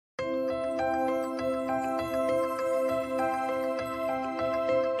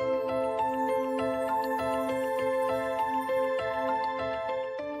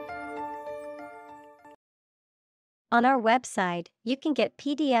On our website, you can get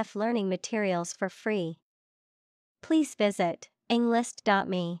PDF learning materials for free. Please visit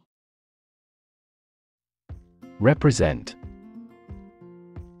englist.me. Represent.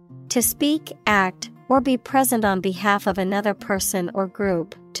 To speak, act, or be present on behalf of another person or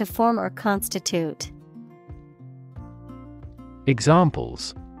group, to form or constitute.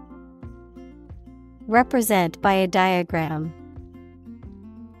 Examples: Represent by a diagram.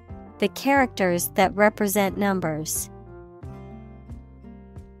 The characters that represent numbers.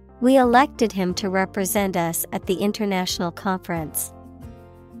 We elected him to represent us at the international conference.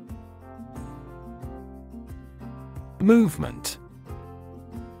 Movement.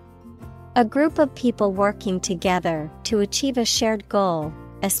 A group of people working together to achieve a shared goal,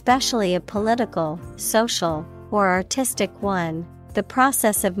 especially a political, social, or artistic one, the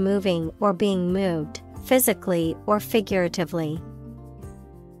process of moving or being moved, physically or figuratively.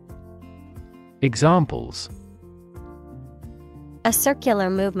 Examples: A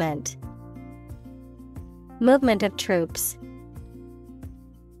circular movement. Movement of troops.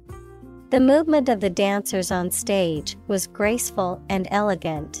 The movement of the dancers on stage was graceful and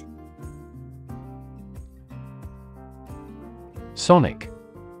elegant. Sonic.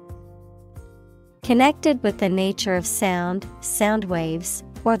 Connected with the nature of sound, sound waves,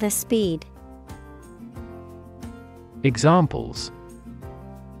 or the speed. Examples: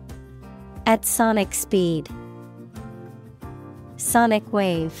 At sonic speed. Sonic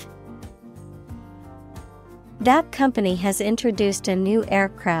wave. That company has introduced a new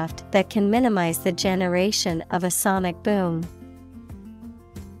aircraft that can minimize the generation of a sonic boom.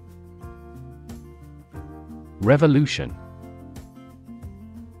 Revolution.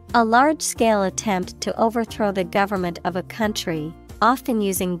 A large-scale attempt to overthrow the government of a country, often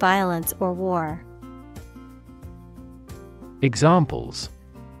using violence or war. Examples: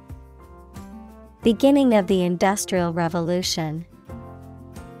 Beginning of the Industrial Revolution.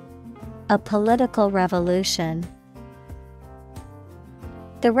 A political revolution.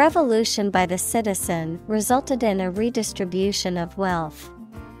 The revolution by the citizen resulted in a redistribution of wealth.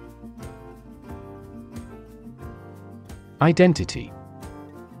 Identity.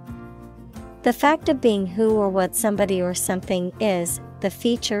 The fact of being who or what somebody or something is, the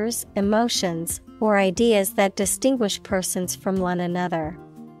features, emotions, or ideas that distinguish persons from one another.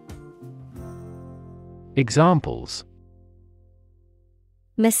 Examples: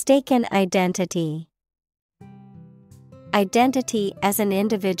 Mistaken identity. Identity as an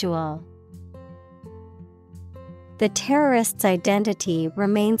individual. The terrorist's identity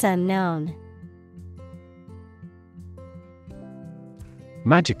remains unknown.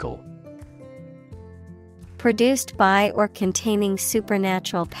 Magical. Produced by or containing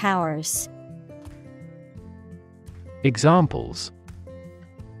supernatural powers. Examples: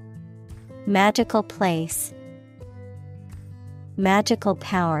 Magical place. Magical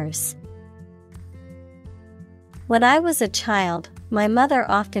powers. When I was a child, my mother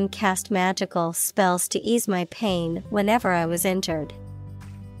often cast magical spells to ease my pain whenever I was injured.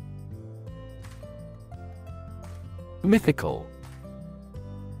 Mythical.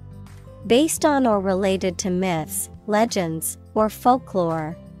 Based on or related to myths, legends, or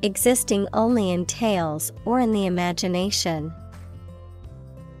folklore, existing only in tales or in the imagination.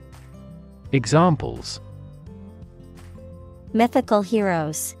 Examples: Mythical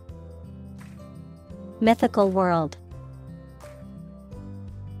heroes. Mythical world.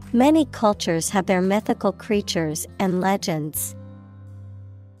 Many cultures have their mythical creatures and legends.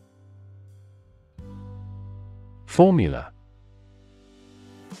 Formula.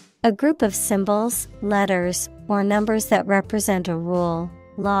 A group of symbols, letters, or numbers that represent a rule,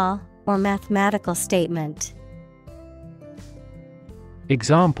 law, or mathematical statement.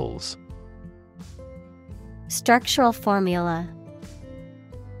 Examples: Structural formula.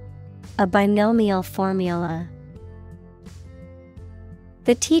 A binomial formula.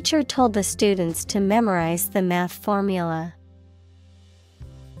 The teacher told the students to memorize the math formula.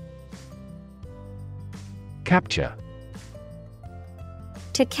 Capture.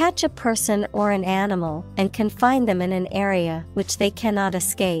 To catch a person or an animal and confine them in an area which they cannot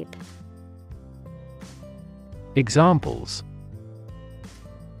escape. Examples: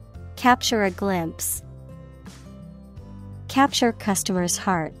 Capture a glimpse. Capture customers'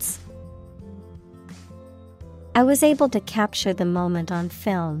 hearts. I was able to capture the moment on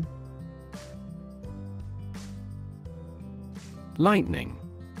film. Lightning.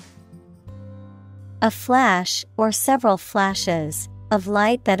 A flash or several flashes of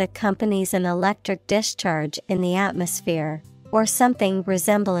light that accompanies an electric discharge in the atmosphere, or something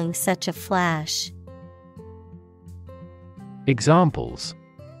resembling such a flash. Examples: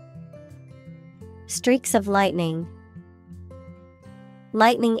 Streaks of lightning,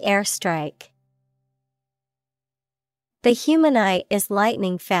 lightning airstrike. The human eye is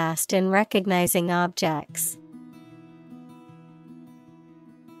lightning fast in recognizing objects.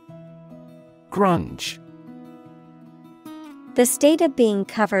 Grunge. The state of being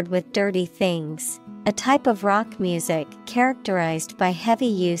covered with dirty things, a type of rock music characterized by heavy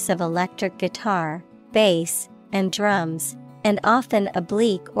use of electric guitar, bass, and drums, and often a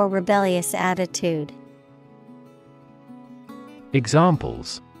bleak or rebellious attitude.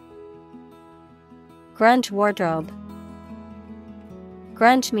 Examples: Grunge wardrobe,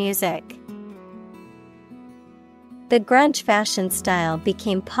 grunge music. The grunge fashion style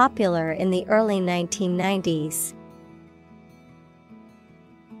became popular in the early 1990s.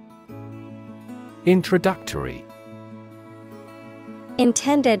 Introductory.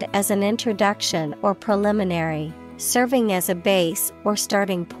 Intended as an introduction or preliminary, serving as a base or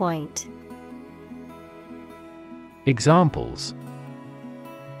starting point. Examples: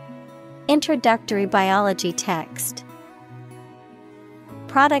 Introductory biology text,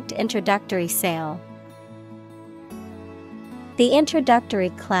 product introductory sale. The introductory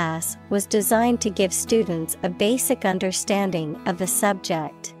class was designed to give students a basic understanding of the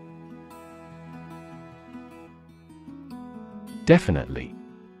subject. Definitely.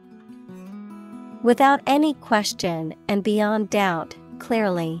 Without any question and beyond doubt,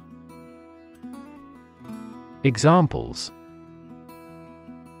 clearly. Examples: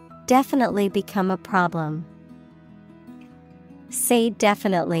 Definitely become a problem. Say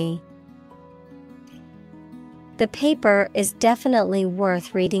definitely. The paper is definitely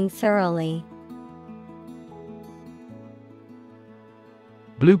worth reading thoroughly.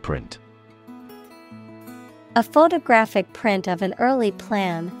 Blueprint. A photographic print of an early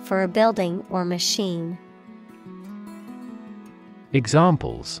plan for a building or machine.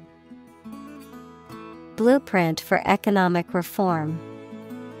 Examples: Blueprint for economic reform.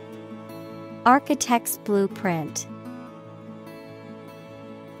 Architect's blueprint.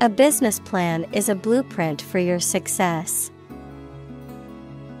 A business plan is a blueprint for your success.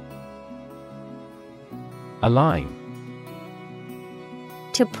 Align.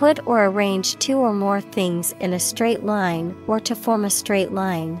 To put or arrange two or more things in a straight line or to form a straight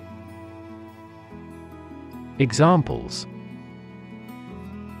line. Examples: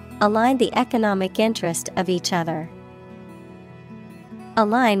 Align the economic interest of each other.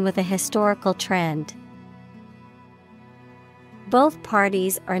 Align with a historical trend. Both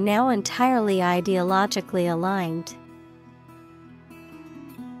parties are now entirely ideologically aligned.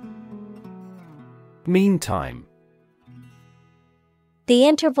 Meantime. The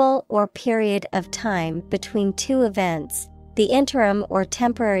interval or period of time between two events, the interim or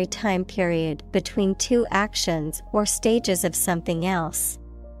temporary time period between two actions or stages of something else.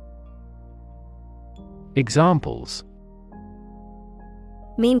 Examples: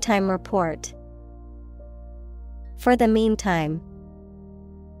 Meantime report. For the meantime.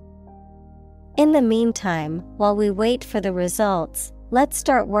 In the meantime, while we wait for the results, let's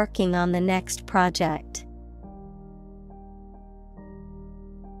start working on the next project.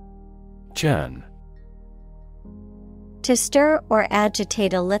 Churn. To stir or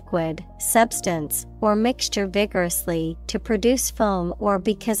agitate a liquid, substance, or mixture vigorously to produce foam or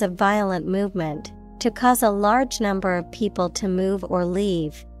because of violent movement, to cause a large number of people to move or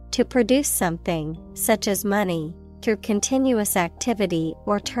leave, to produce something, such as money, through continuous activity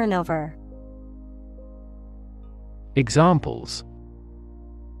or turnover. Examples: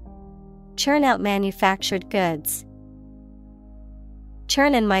 Churn out manufactured goods.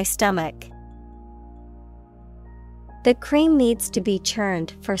 Churn in my stomach. The cream needs to be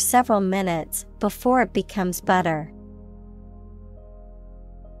churned for several minutes before it becomes butter.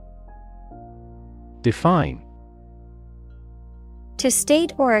 Define. To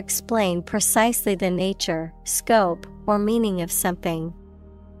state or explain precisely the nature, scope, or meaning of something.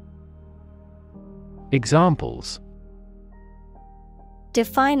 Examples: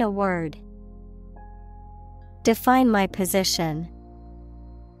 Define a word. Define my position.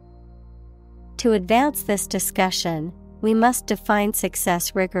 To advance this discussion, we must define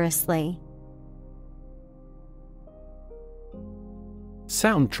success rigorously.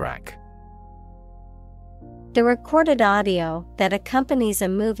 Soundtrack. The recorded audio that accompanies a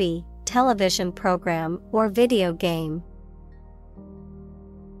movie, television program, or video game.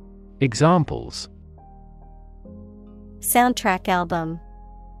 Examples: Soundtrack album.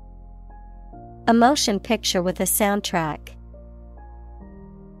 A motion picture with a soundtrack.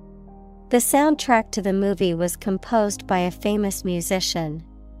 The soundtrack to the movie was composed by a famous musician.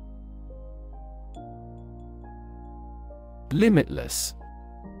 Limitless.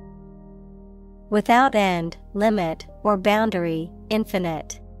 Without end, limit, or boundary,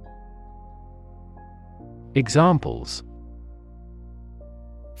 infinite. Examples: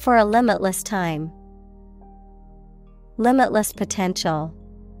 For a limitless time. Limitless potential.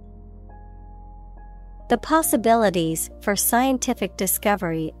 The possibilities for scientific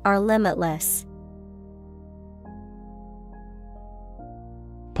discovery are limitless.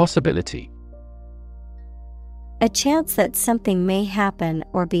 Possibility: A chance that something may happen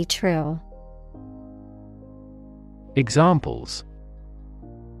or be true. Examples: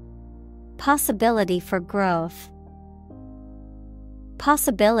 Possibility for growth.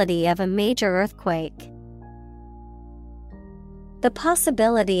 Possibility of a major earthquake. The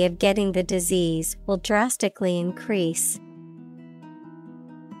possibility of getting the disease will drastically increase.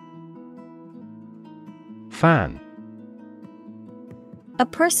 Fan: A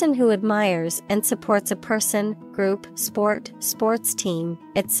person who admires and supports a person, group, sport, sports team,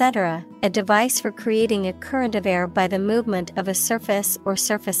 etc., a device for creating a current of air by the movement of a surface or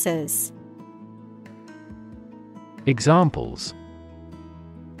surfaces. Examples: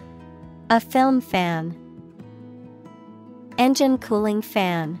 A film fan. Engine cooling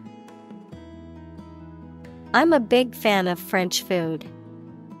fan. I'm a big fan of French food.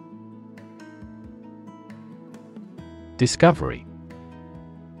 Discovery: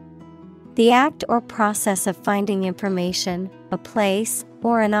 The act or process of finding information, a place,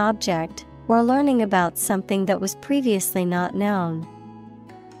 or an object, or learning about something that was previously not known.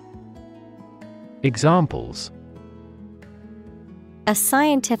 Examples: A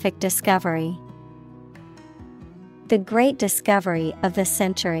scientific discovery. The great discovery of the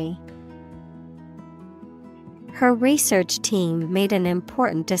century. Her research team made an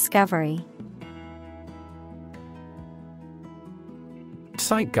important discovery.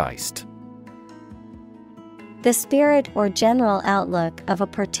 Zeitgeist: The spirit or general outlook of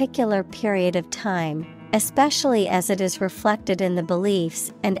a particular period of time, especially as it is reflected in the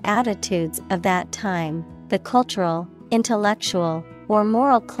beliefs and attitudes of that time, the cultural, intellectual, or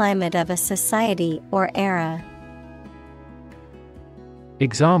moral climate of a society or era.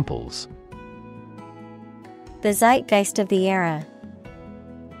 Examples: The zeitgeist of the era.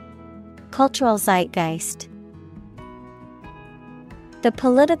 Cultural zeitgeist. The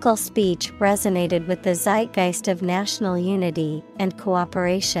political speech resonated with the zeitgeist of national unity and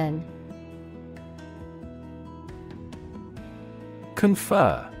cooperation.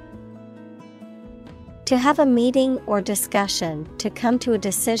 Confer: To have a meeting or discussion, to come to a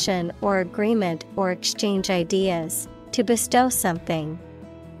decision or agreement or exchange ideas, to bestow something.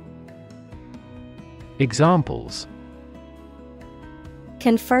 Examples: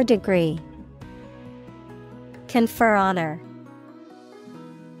 Confer degree. Confer honor.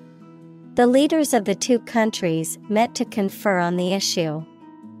 The leaders of the two countries met to confer on the issue.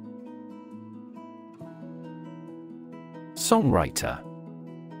 Songwriter: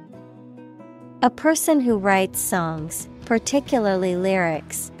 A person who writes songs, particularly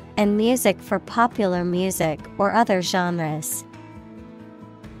lyrics, and music for popular music or other genres.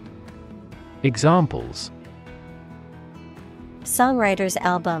 Examples: Songwriter's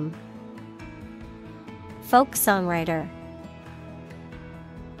album. Folk songwriter.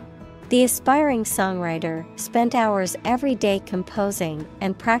 The aspiring songwriter spent hours every day composing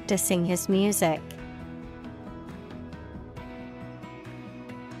and practicing his music.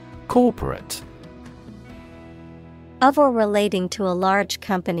 Corporate: Of or relating to a large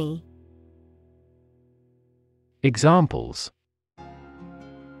company. Examples: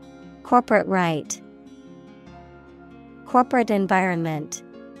 Corporate right. Corporate environment.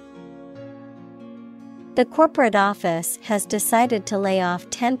 The corporate office has decided to lay off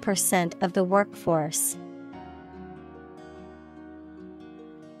 10% of the workforce.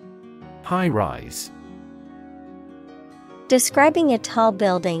 High-rise: Describing a tall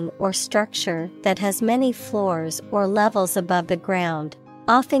building or structure that has many floors or levels above the ground,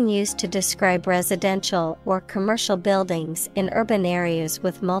 often used to describe residential or commercial buildings in urban areas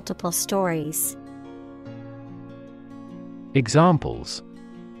with multiple stories. Examples: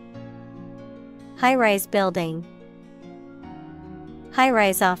 High-rise building.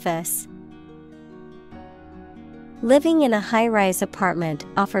 High-rise office. Living in a high-rise apartment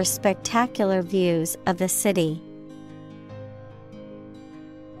offers spectacular views of the city.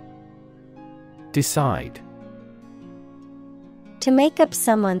 Decide: To make up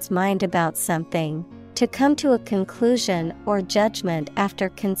someone's mind about something, to come to a conclusion or judgment after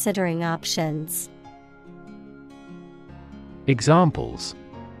considering options. Examples: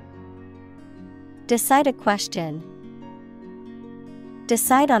 Decide a question.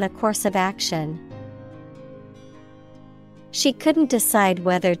 Decide on a course of action. She couldn't decide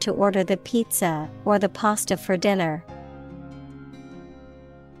whether to order the pizza or the pasta for dinner.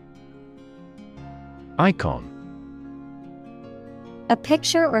 Icon. A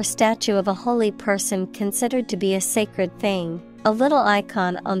picture or statue of a holy person considered to be a sacred thing, a little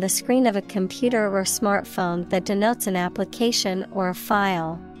icon on the screen of a computer or smartphone that denotes an application or a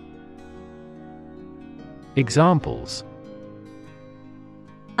file. Examples: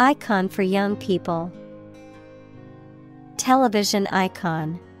 Icon for young people. Television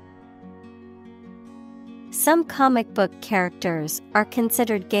icon. Some comic book characters are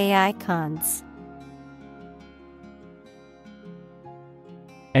considered gay icons.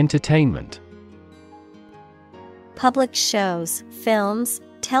 Entertainment. Public shows, films,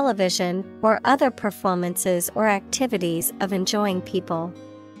 television, or other performances or activities of enjoying people.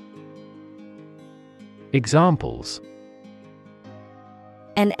 Examples: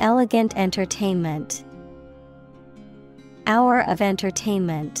 An elegant entertainment. Hour of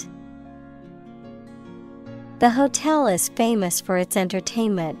entertainment. The hotel is famous for its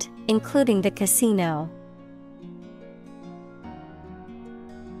entertainment, including the casino.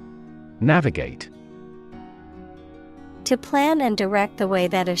 Navigate. To plan and direct the way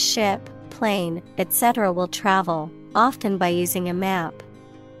that a ship, plane, etc. will travel, often by using a map.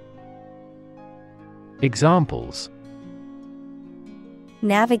 Examples: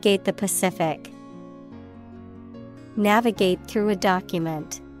 Navigate the Pacific. Navigate through a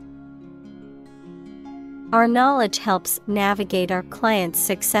document. Our knowledge helps navigate our clients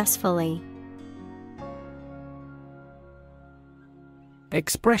successfully.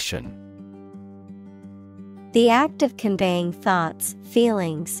 Expression. The act of conveying thoughts,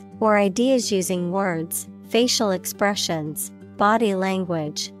 feelings, or ideas using words, facial expressions, body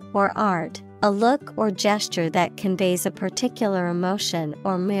language, or art, a look or gesture that conveys a particular emotion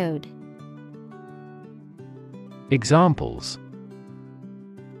or mood. Examples: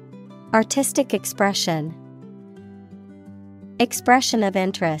 Artistic expression. Expression of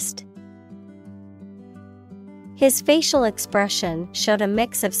interest. His facial expression showed a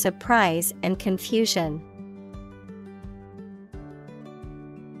mix of surprise and confusion.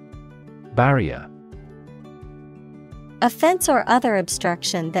 Barrier. A fence or other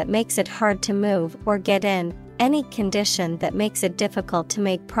obstruction that makes it hard to move or get in, any condition that makes it difficult to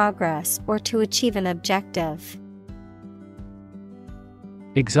make progress or to achieve an objective.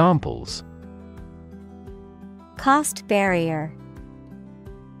 Examples: Cost barrier.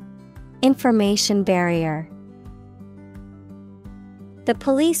 Information barrier. The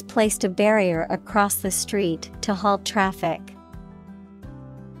police placed a barrier across the street to halt traffic.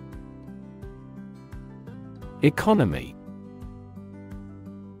 Economy.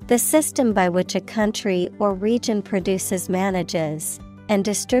 The system by which a country or region produces, manages, and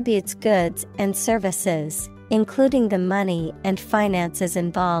distributes goods and services, including the money and finances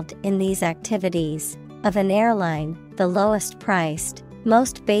involved in these activities, of an airline, the lowest priced,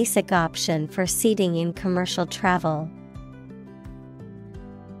 most basic option for seating in commercial travel.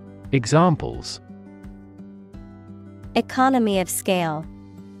 Examples: Economy of scale.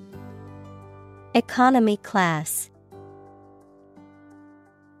 Economy class.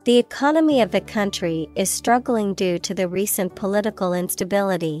 The economy of the country is struggling due to the recent political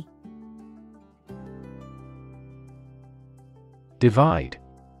instability. Divide.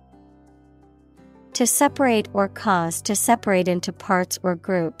 To separate or cause to separate into parts or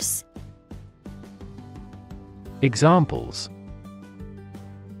groups. Examples: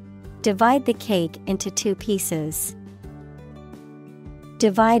 Divide the cake into 2 pieces.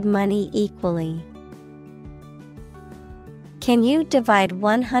 Divide money equally. Can you divide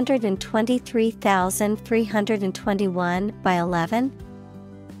 123,321 by 11?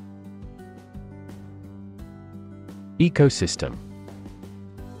 Ecosystem.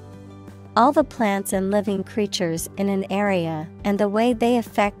 All the plants and living creatures in an area and the way they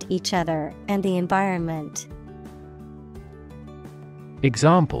affect each other and the environment.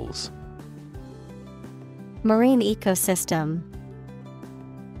 Examples: Marine ecosystem.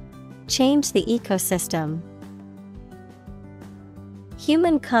 Change the ecosystem.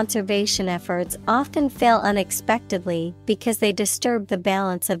 Human conservation efforts often fail unexpectedly because they disturb the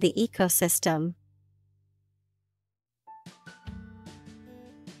balance of the ecosystem.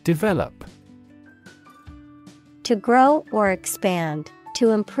 Develop. To grow or expand, to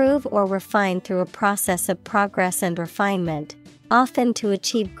improve or refine through a process of progress and refinement, often to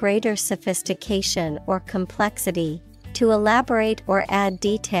achieve greater sophistication or complexity, to elaborate or add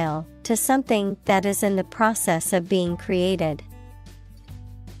detail to something that is in the process of being created.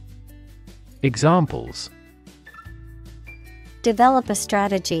 Examples: Develop a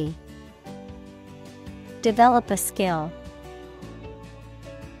strategy. Develop a skill.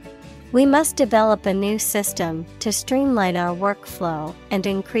 We must develop a new system to streamline our workflow and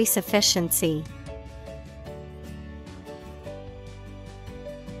increase efficiency.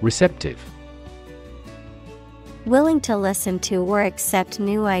 Receptive. Willing to listen to or accept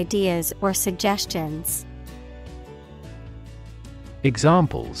new ideas or suggestions.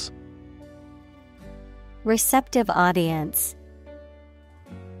 Examples: Receptive audience.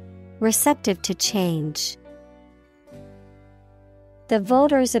 Receptive to change. The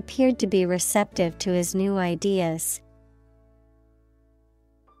voters appeared to be receptive to his new ideas.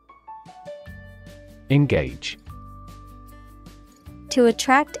 Engage. To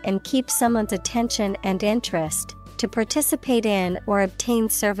attract and keep someone's attention and interest, to participate in or obtain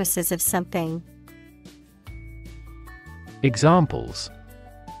services of something. Examples: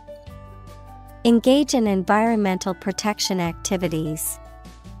 Engage in environmental protection activities.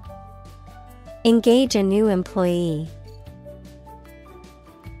 Engage a new employee.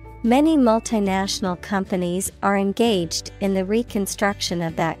 Many multinational companies are engaged in the reconstruction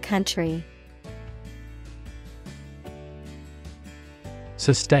of that country.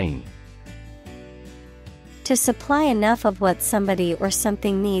 Sustain. To supply enough of what somebody or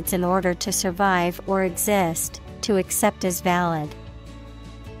something needs in order to survive or exist, to accept as valid.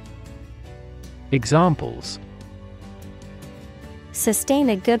 Examples: Sustain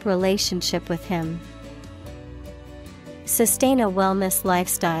a good relationship with him. Sustain a wellness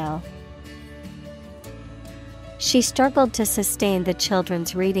lifestyle. She struggled to sustain the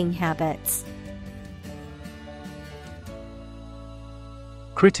children's reading habits.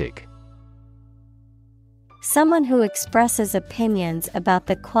 Critic. Someone who expresses opinions about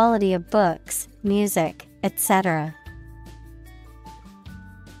the quality of books, music, etc.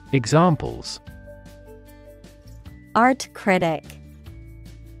 Examples: Art critic.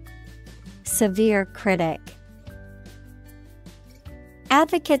 Severe critic.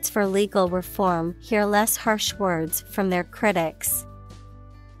 Advocates for legal reform hear less harsh words from their critics.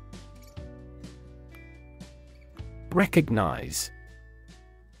 Recognize.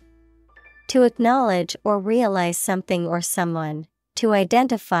 To acknowledge or realize something or someone, to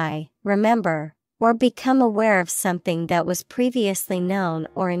identify, remember, or become aware of something that was previously known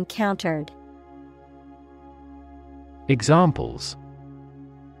or encountered. Examples: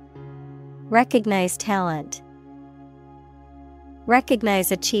 Recognize talent.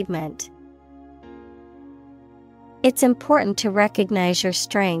 Recognize achievement. It's important to recognize your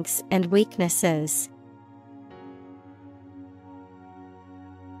strengths and weaknesses.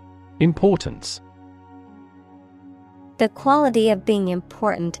 Importance. The quality of being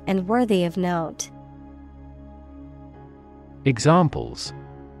important and worthy of note. Examples: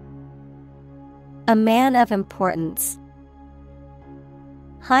 A man of importance.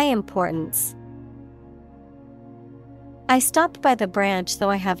 High importance. I stopped by the branch though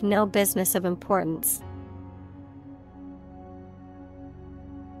I have no business of importance.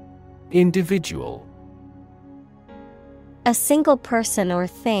 Individual. A single person or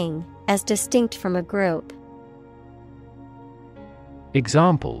thing, as distinct from a group.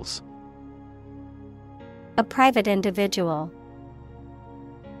 Examples: A private individual.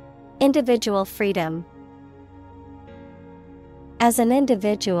 Individual freedom. As an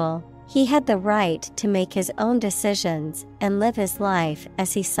individual, he had the right to make his own decisions and live his life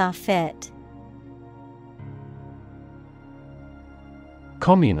as he saw fit.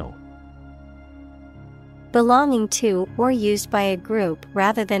 Communal. Belonging to or used by a group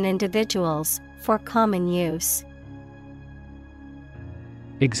rather than individuals, for common use.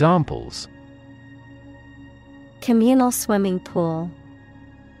 Examples: Communal swimming pool.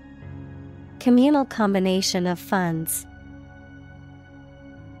 Communal combination of funds.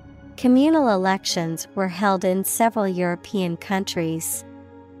 Communal elections were held in several European countries.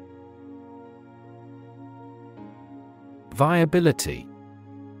 Viability.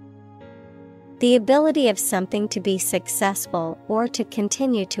 The ability of something to be successful or to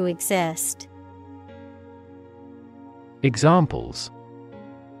continue to exist. Examples: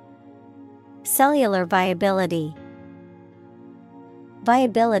 Cellular viability.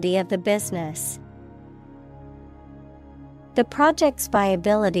 Viability of the business. The project's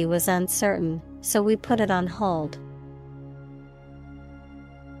viability was uncertain, so we put it on hold.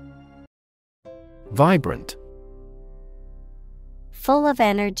 Vibrant. Full of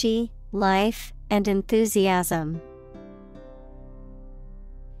energy, life, and enthusiasm.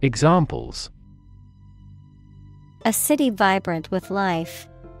 Examples: A city vibrant with life.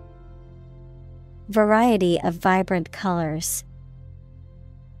 Variety of vibrant colors.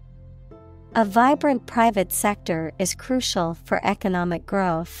 A vibrant private sector is crucial for economic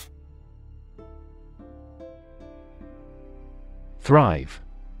growth. Thrive.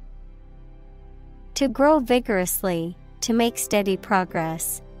 To grow vigorously, to make steady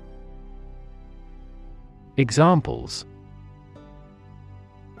progress. Examples: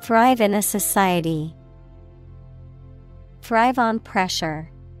 Thrive in a society. Thrive on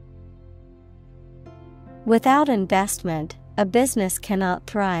pressure. Without investment, a business cannot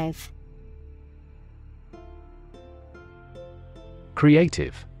thrive.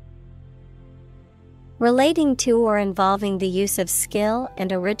 Creative. Relating to or involving the use of skill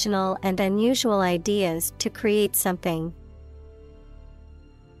and original and unusual ideas to create something.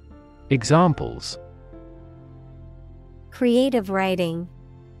 Examples: Creative writing.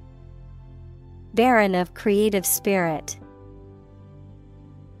 Barren of creative spirit.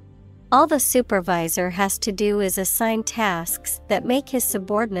 All the supervisor has to do is assign tasks that make his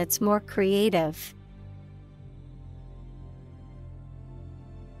subordinates more creative.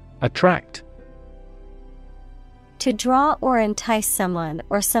 Attract. To draw or entice someone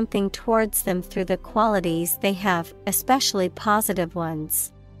or something towards them through the qualities they have, especially positive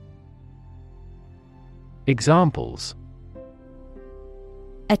ones. Examples: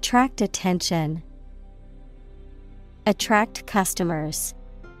 Attract attention. Attract customers.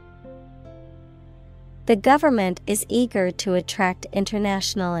 The government is eager to attract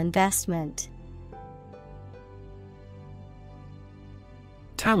international investment.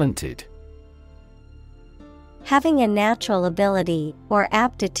 Talented. Having a natural ability or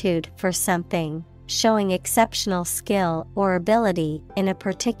aptitude for something, showing exceptional skill or ability in a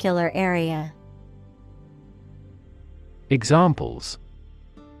particular area. Examples: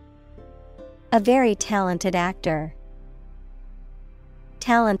 A very talented actor.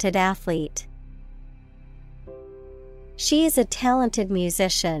 Talented athlete. She is a talented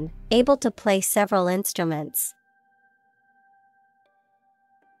musician, able to play several instruments.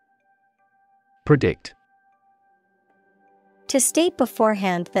 Predict. To state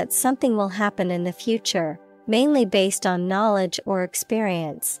beforehand that something will happen in the future, mainly based on knowledge or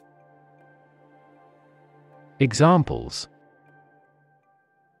experience. Examples: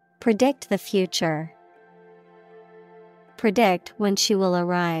 Predict the future. Predict when she will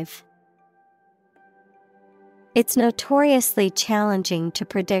arrive. It's notoriously challenging to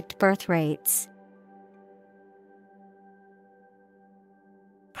predict birth rates.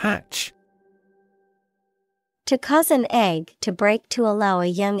 Hatch. To cause an egg to break to allow a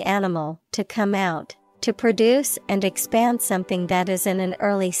young animal to come out, to produce and expand something that is in an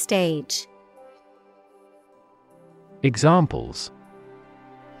early stage. Examples: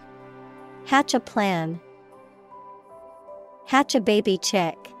 Hatch a plan. Hatch a baby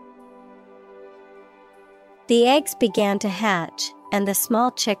chick. The eggs began to hatch, and the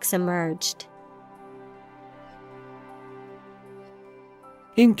small chicks emerged.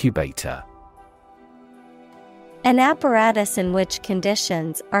 Incubator. An apparatus in which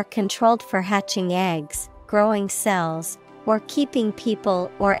conditions are controlled for hatching eggs, growing cells, or keeping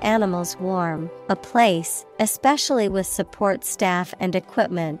people or animals warm. A place, especially with support staff and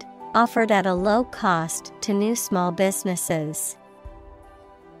equipment, offered at a low cost to new small businesses.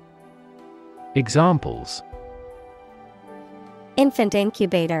 Examples: Infant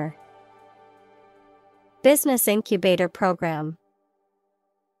incubator. Business incubator program.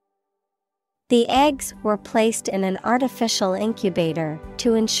 The eggs were placed in an artificial incubator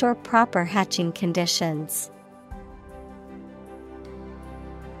to ensure proper hatching conditions.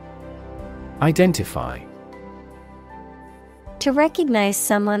 Identify. To recognize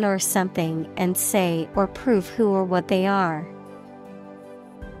someone or something and say or prove who or what they are.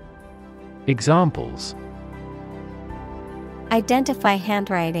 Examples: Identify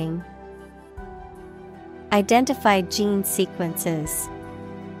handwriting. Identify gene sequences.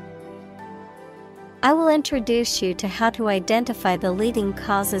 I will introduce you to how to identify the leading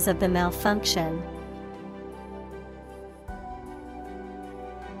causes of the malfunction.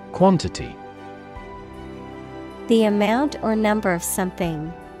 Quantity. The amount or number of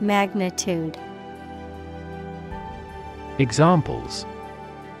something, magnitude. Examples: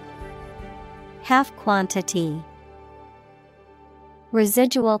 Half quantity.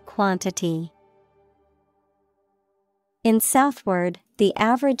 Residual quantity. In southward, the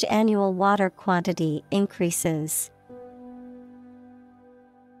average annual water quantity increases.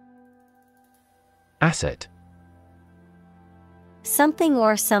 Asset. Something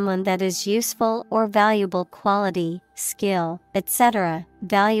or someone that is useful or valuable quality, skill, etc.,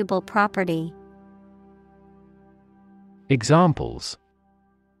 valuable property. Examples: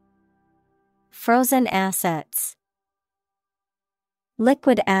 Frozen assets.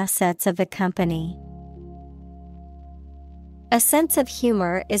 Liquid assets of a company. A sense of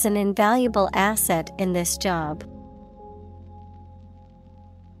humor is an invaluable asset in this job.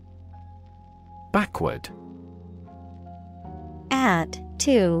 Backward. At,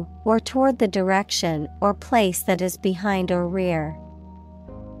 to, or toward the direction or place that is behind or rear.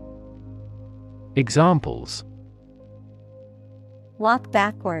 Examples: Walk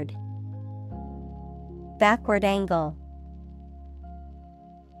backward. Backward angle.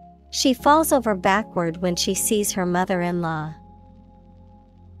 She falls over backward when she sees her mother-in-law.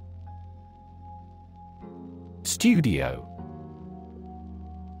 Studio.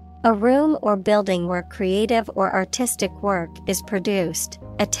 A room or building where creative or artistic work is produced,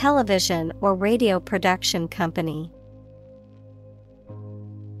 a television or radio production company.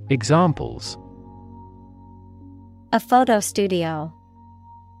 Examples: A photo studio.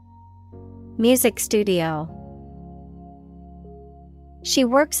 Music studio. She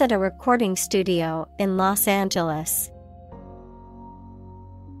works at a recording studio in Los Angeles.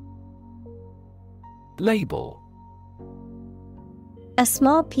 Label. A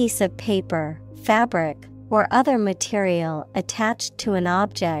small piece of paper, fabric, or other material attached to an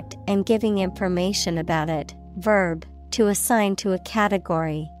object and giving information about it. Verb, to assign to a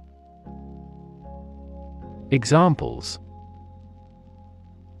category. Examples: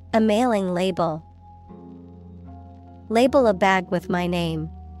 A mailing label. Label a bag with my name.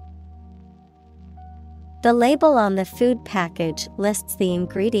 The label on the food package lists the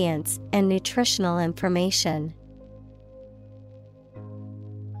ingredients and nutritional information.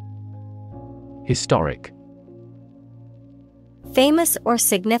 Historic. Famous or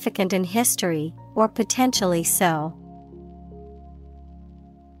significant in history, or potentially so.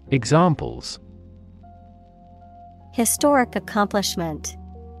 Examples: Historic accomplishment.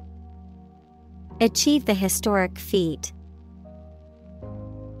 Achieve the historic feat.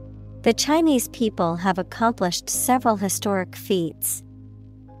 The Chinese people have accomplished several historic feats.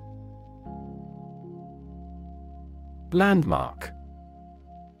 Landmark.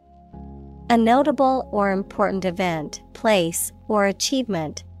 A notable or important event, place, or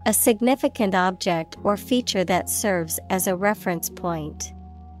achievement, a significant object or feature that serves as a reference point.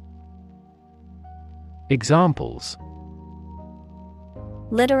 Examples: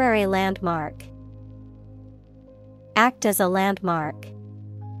 Literary landmark. Act as a landmark.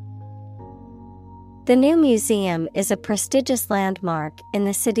 The new museum is a prestigious landmark in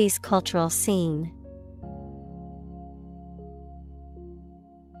the city's cultural scene.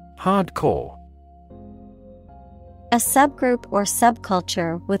 Hardcore. A subgroup or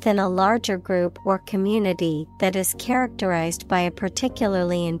subculture within a larger group or community that is characterized by a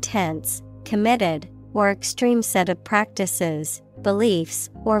particularly intense, committed, or extreme set of practices, beliefs,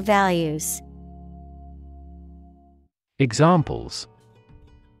 or values. Examples: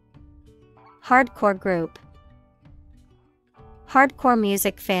 Hardcore group. Hardcore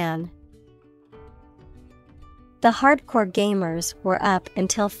music fan. The hardcore gamers were up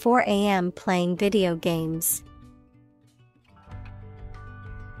until 4 a.m. playing video games.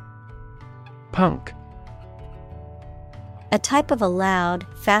 Punk. A type of a loud,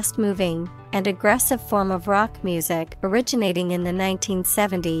 fast-moving, and aggressive form of rock music originating in the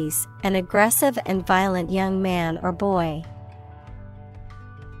 1970s, an aggressive and violent young man or boy.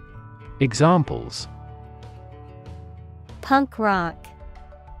 Examples: Punk rock.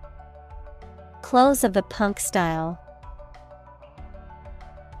 Clothes of the punk style.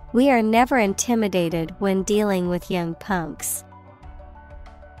 We are never intimidated when dealing with young punks.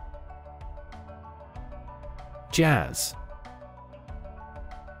 Jazz.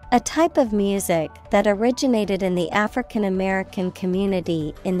 A type of music that originated in the African American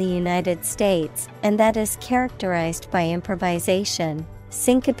community in the United States and that is characterized by improvisation,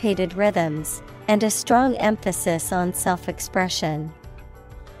 syncopated rhythms, and a strong emphasis on self-expression.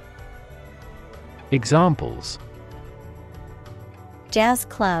 Examples: Jazz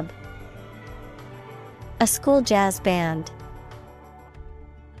club. A school jazz band.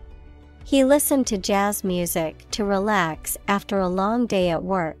 He listened to jazz music to relax after a long day at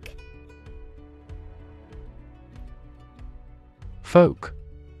work. Folk.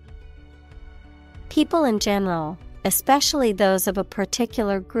 People in general, especially those of a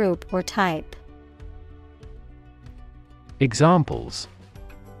particular group or type. Examples: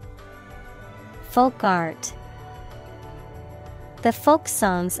 Folk art. The folk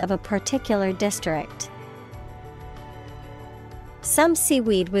songs of a particular district. Some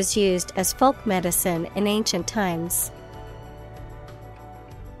seaweed was used as folk medicine in ancient times.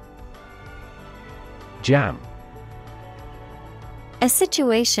 Jam. A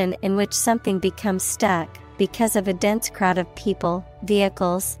situation in which something becomes stuck because of a dense crowd of people,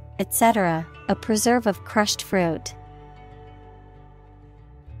 vehicles, etc., a preserve of crushed fruit.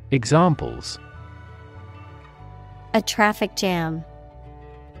 Examples: A traffic jam.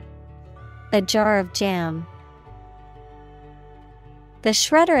 A jar of jam. The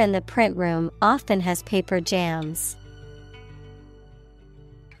shredder in the print room often has paper jams.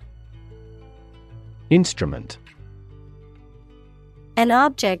 Instrument. An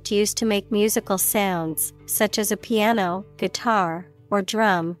object used to make musical sounds, such as a piano, guitar, or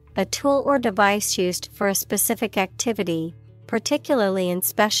drum, a tool or device used for a specific activity, particularly in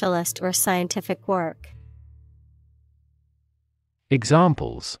specialist or scientific work.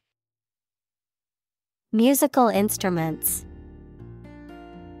 Examples: Musical instruments,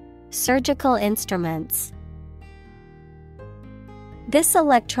 surgical instruments. This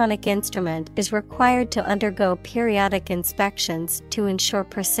electronic instrument is required to undergo periodic inspections to ensure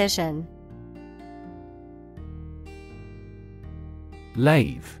precision.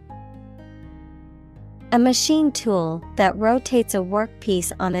 Lathe. A machine tool that rotates a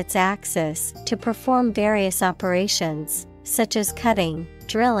workpiece on its axis to perform various operations, such as cutting,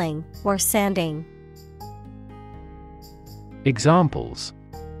 drilling, or sanding. Examples: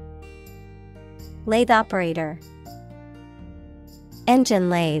 Lathe operator, engine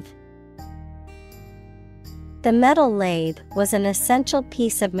lathe. The metal lathe was an essential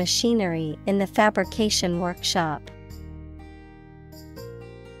piece of machinery in the fabrication workshop.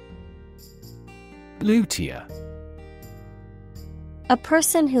 Luthier. A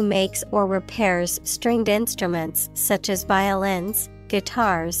person who makes or repairs stringed instruments such as violins,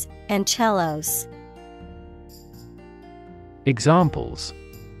 guitars, and cellos. Examples: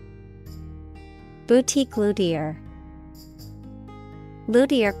 Boutique luthier,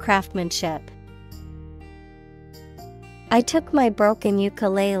 luthier craftsmanship. I took my broken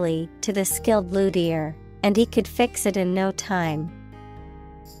ukulele to the skilled luthier, and he could fix it in no time.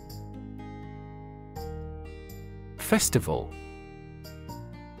 Festival.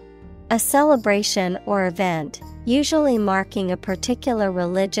 A celebration or event, usually marking a particular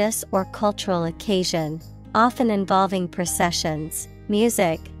religious or cultural occasion, often involving processions,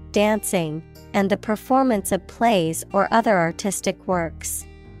 music, dancing, and the performance of plays or other artistic works.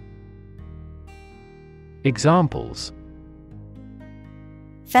 Examples: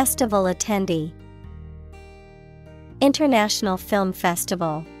 Festival attendee, International Film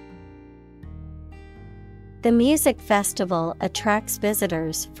Festival. The music festival attracts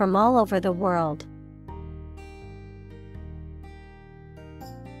visitors from all over the world.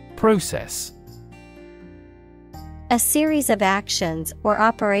 Process. A series of actions or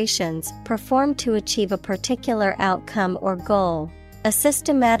operations performed to achieve a particular outcome or goal, a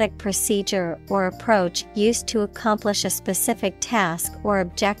systematic procedure or approach used to accomplish a specific task or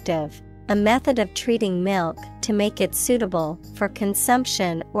objective, a method of treating milk to make it suitable for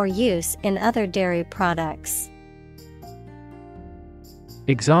consumption or use in other dairy products.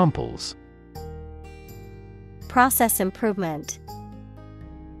 Examples: Process improvement,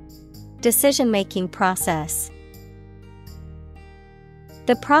 decision-making process.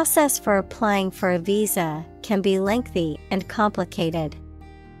 The process for applying for a visa can be lengthy and complicated.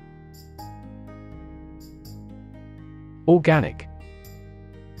 Organic.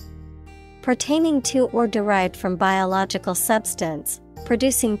 Pertaining to or derived from biological substance,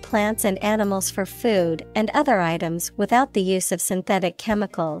 producing plants and animals for food and other items without the use of synthetic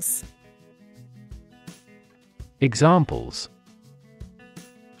chemicals. Examples: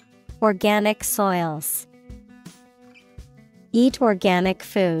 Organic soils. Eat organic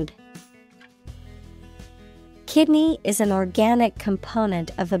food. Kidney is an organic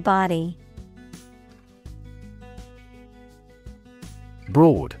component of the body.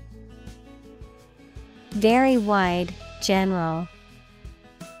 Broad. Very wide, general.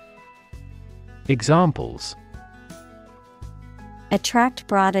 Examples: Attract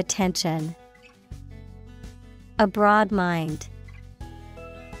broad attention. A broad mind.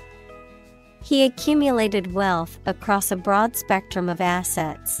 He accumulated wealth across a broad spectrum of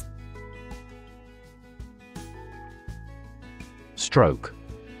assets. Stroke.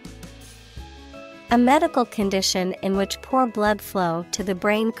 A medical condition in which poor blood flow to the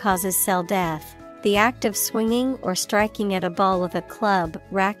brain causes cell death, the act of swinging or striking at a ball with a club,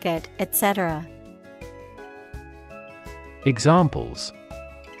 racket, etc. Examples: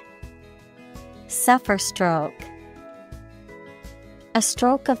 Suffer stroke. A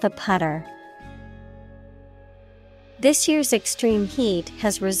stroke of the putter. This year's extreme heat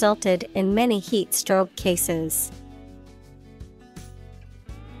has resulted in many heat stroke cases.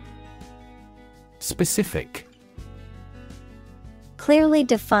 Specific. Clearly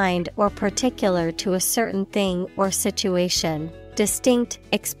defined or particular to a certain thing or situation, distinct,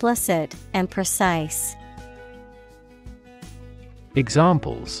 explicit, and precise.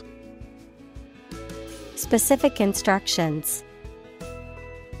 Examples: Specific instructions.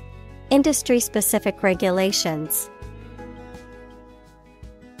 Industry-specific regulations.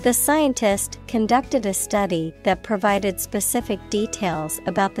 The scientist conducted a study that provided specific details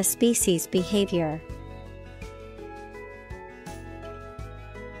about the species' behavior.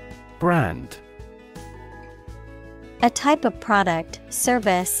 Brand. A type of product,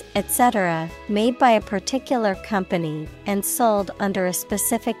 service, etc., made by a particular company and sold under a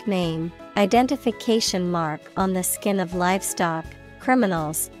specific name, identification mark on the skin of livestock,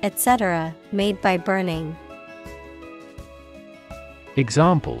 criminals, etc., made by burning.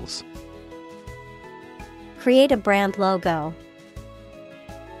 Examples. Create a brand logo.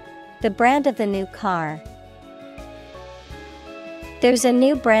 The brand of the new car. There's a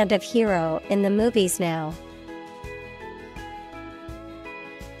new brand of hero in the movies now.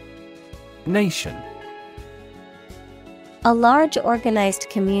 Nation. A large organized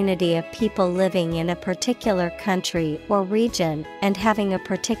community of people living in a particular country or region and having a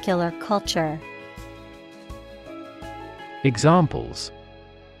particular culture. Examples.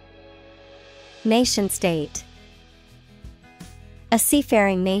 Nation-state. A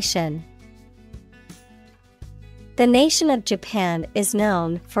seafaring nation. The nation of Japan is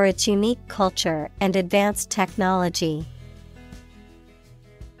known for its unique culture and advanced technology.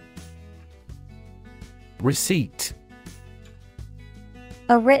 Receipt.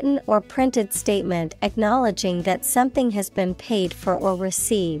 A written or printed statement acknowledging that something has been paid for or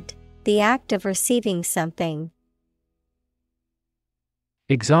received, the act of receiving something.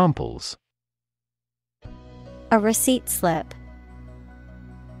 Examples. A receipt slip.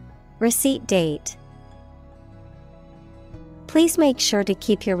 Receipt date. Please make sure to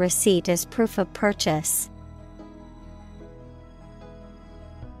keep your receipt as proof of purchase.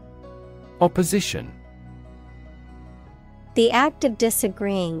 Opposition. The act of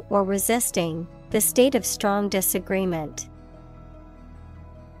disagreeing or resisting, the state of strong disagreement.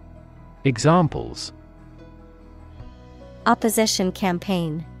 Examples. Opposition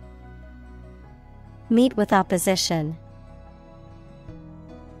campaign. Meet with opposition.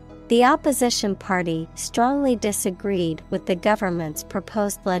 The opposition party strongly disagreed with the government's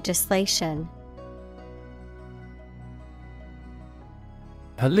proposed legislation.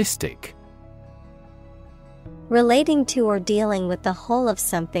 Holistic. Relating to or dealing with the whole of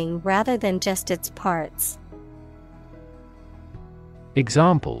something rather than just its parts.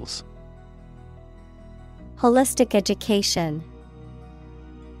 Examples. Holistic education.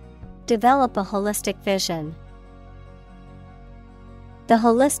 Develop a holistic vision. The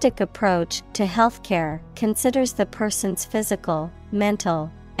holistic approach to healthcare considers the person's physical,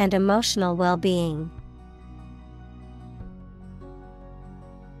 mental, and emotional well-being.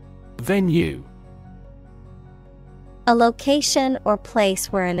 Venue. A location or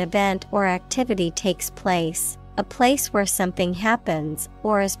place where an event or activity takes place, a place where something happens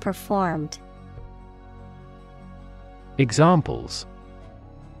or is performed. Examples.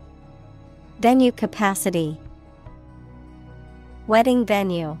 Venue capacity. Wedding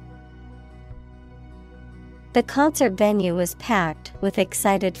venue. The concert venue was packed with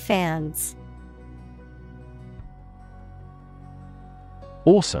excited fans.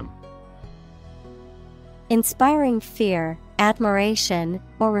 Awesome. Inspiring fear, admiration,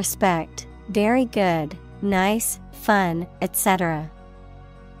 or respect. Very good, nice, fun, etc.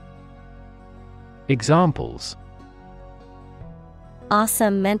 Examples.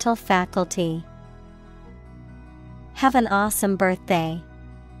 Awesome mental faculty. Have an awesome birthday.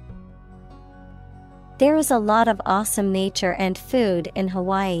 There is a lot of awesome nature and food in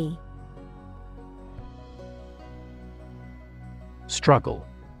Hawaii. Struggle.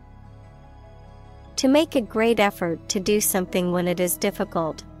 To make a great effort to do something when it is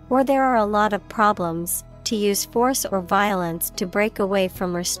difficult, or there are a lot of problems, to use force or violence to break away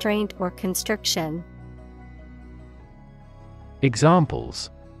from restraint or constriction.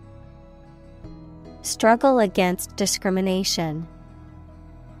 Examples. Struggle against discrimination.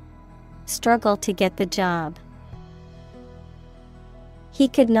 Struggle to get the job. He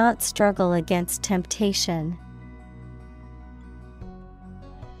could not struggle against temptation.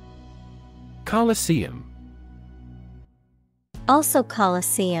 Colosseum. Also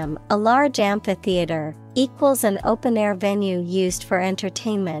Colosseum, a large amphitheater, equals an open-air venue used for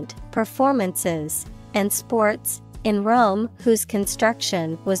entertainment, performances, and sports, in Rome, whose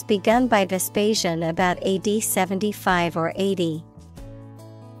construction was begun by Vespasian about AD 75 or 80.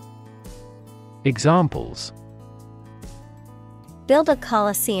 Examples. Build a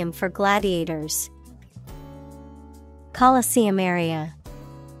Colosseum for gladiators. Colosseum area.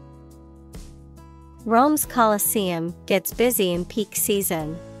 Rome's Colosseum gets busy in peak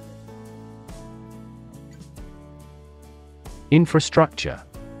season. Infrastructure.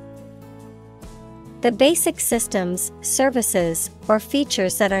 The basic systems, services, or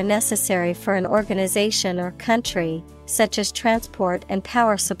features that are necessary for an organization or country, such as transport and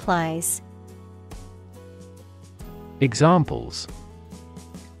power supplies. Examples: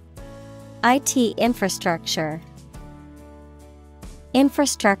 IT infrastructure,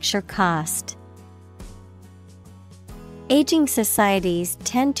 infrastructure cost. Aging societies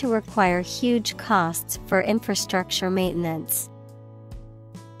tend to require huge costs for infrastructure maintenance.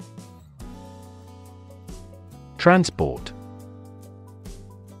 Transport.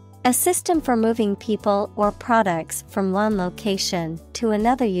 A system for moving people or products from one location to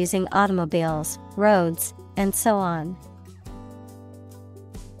another using automobiles, roads, and so on.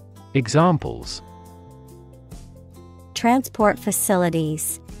 Examples: transport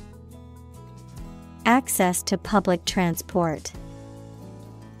facilities, access to public transport.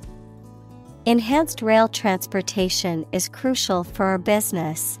 Enhanced rail transportation is crucial for our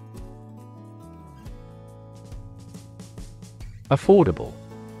business. Affordable.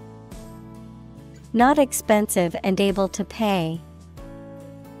 Not expensive and able to pay.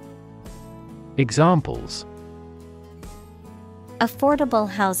 Examples: affordable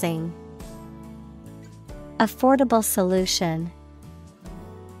housing, affordable solution.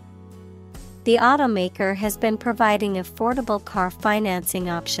 The automaker has been providing affordable car financing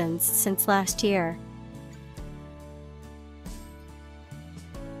options since last year.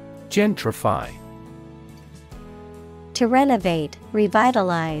 Gentrify. To renovate,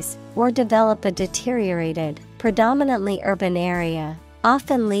 revitalize, or develop a deteriorated, predominantly urban area,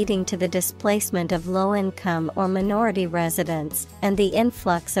 often leading to the displacement of low-income or minority residents and the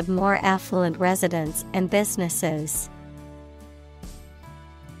influx of more affluent residents and businesses.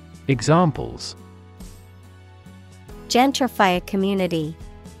 Examples: gentrify a community,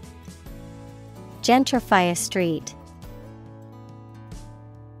 gentrify a street.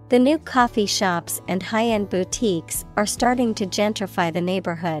 The new coffee shops and high-end boutiques are starting to gentrify the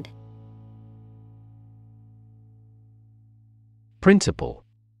neighborhood. Principle.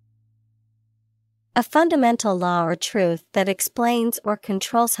 A fundamental law or truth that explains or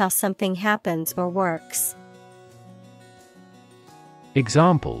controls how something happens or works.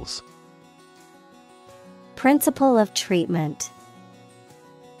 Examples: principle of treatment,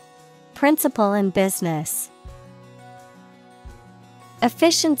 principle in business.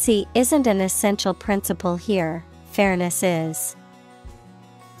 Efficiency isn't an essential principle here, fairness is.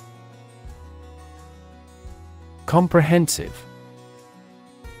 Comprehensive.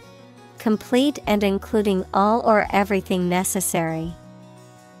 Complete and including all or everything necessary.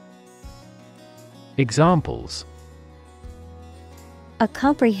 Examples: a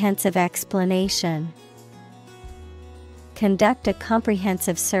comprehensive explanation, conduct a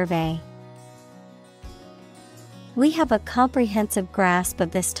comprehensive survey. We have a comprehensive grasp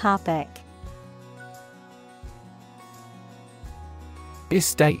of this topic.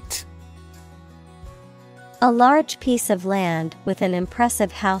 Estate. A large piece of land with an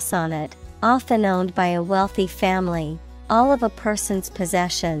impressive house on it, often owned by a wealthy family, all of a person's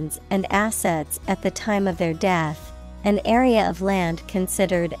possessions and assets at the time of their death, an area of land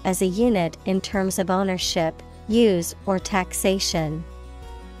considered as a unit in terms of ownership, use, or taxation.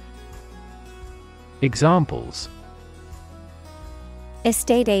 Examples: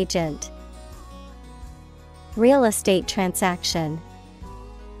 estate agent, real estate transaction.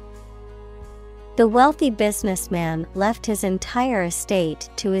 The wealthy businessman left his entire estate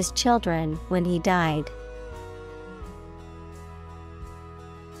to his children when he died.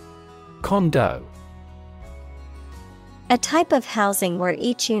 Condo. A type of housing where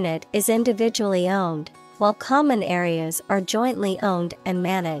each unit is individually owned, while common areas are jointly owned and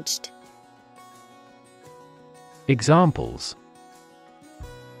managed. Examples: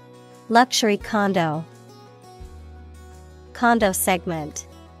 luxury condo, condo segment.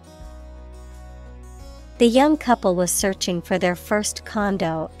 The young couple was searching for their first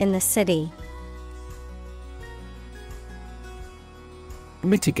condo in the city.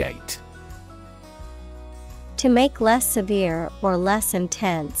 Mitigate. To make less severe or less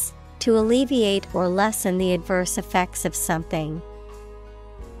intense, to alleviate or lessen the adverse effects of something.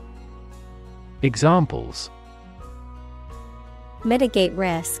 Examples: mitigate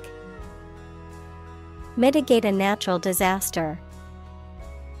risk, mitigate a natural disaster.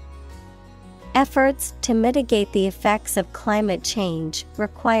 Efforts to mitigate the effects of climate change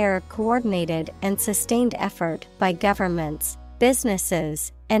require a coordinated and sustained effort by governments,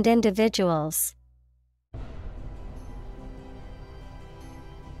 businesses, and individuals.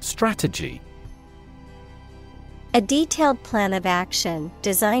 Strategy. A detailed plan of action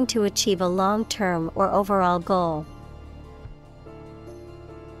designed to achieve a long-term or overall goal.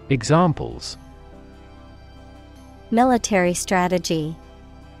 Examples: Military strategy.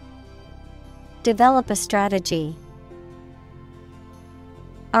 Develop a strategy.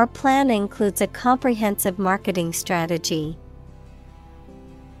 Our plan includes a comprehensive marketing strategy.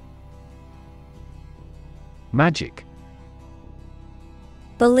 Magic.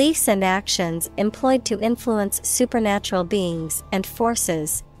 Beliefs and actions employed to influence supernatural beings and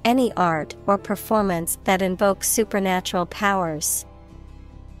forces, any art or performance that invokes supernatural powers.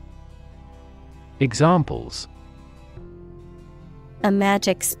 Examples: A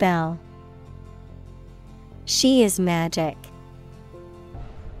magic spell. She is magic.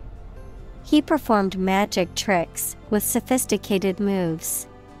 He performed magic tricks with sophisticated moves.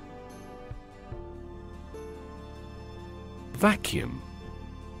 Vacuum.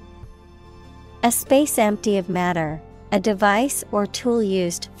 A space empty of matter, a device or tool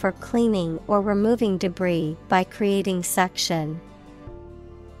used for cleaning or removing debris by creating suction.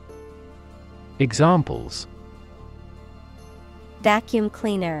 Examples: Vacuum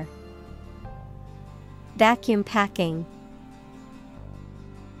cleaner. Vacuum packing.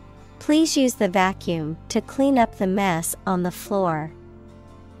 Please use the vacuum to clean up the mess on the floor.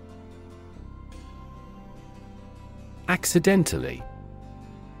 Accidentally.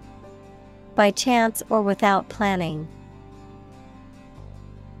 By chance or without planning.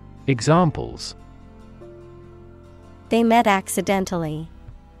 Examples: They met accidentally.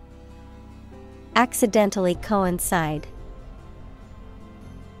 Accidentally coincide.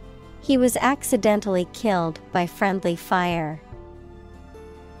 He was accidentally killed by friendly fire.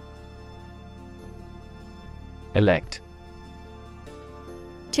 Elect.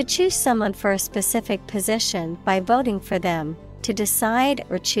 To choose someone for a specific position by voting for them, to decide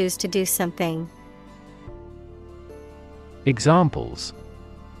or choose to do something. Examples: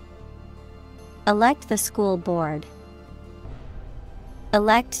 Elect the school board.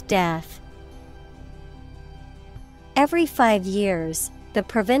 Elect death. Every 5 years, the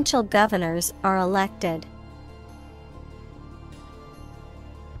provincial governors are elected.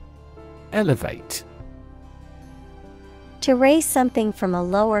 Elevate. To raise something from a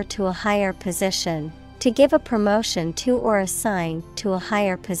lower to a higher position, to give a promotion to or assign to a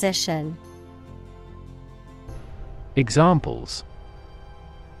higher position. Examples: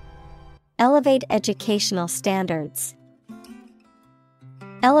 Elevate educational standards.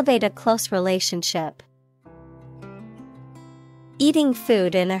 Elevate a close relationship. Eating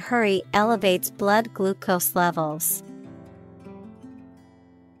food in a hurry elevates blood glucose levels.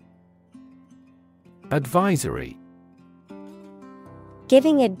 Advisory.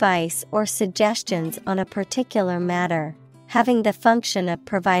 Giving advice or suggestions on a particular matter, having the function of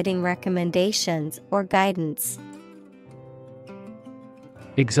providing recommendations or guidance.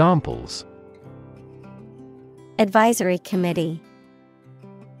 Examples: Advisory committee.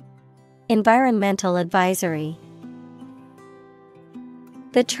 Environmental advisory.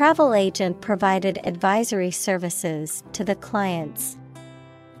 The travel agent provided advisory services to the clients.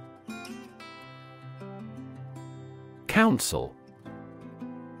 Council.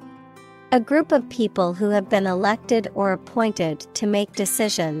 A group of people who have been elected or appointed to make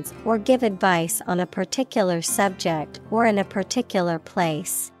decisions or give advice on a particular subject or in a particular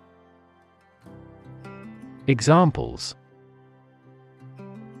place. Examples: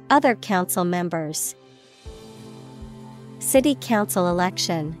 Other council members. City council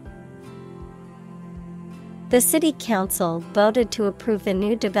election. The city council voted to approve the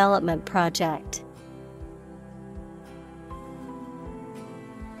new development project.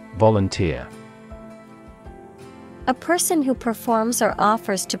 Volunteer. A person who performs or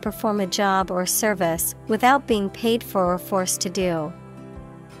offers to perform a job or service without being paid for or forced to do.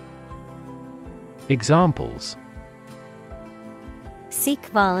 Examples: Seek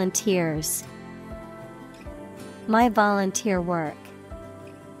volunteers. My volunteer work.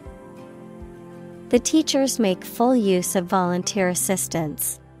 The teachers make full use of volunteer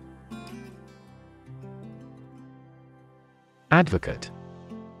assistance. Advocate.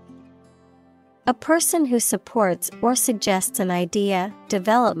 A person who supports or suggests an idea,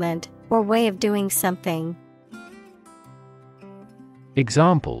 development, or way of doing something.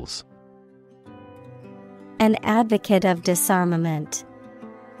 Examples: An advocate of disarmament.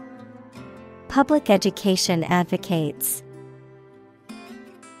 Public education advocates.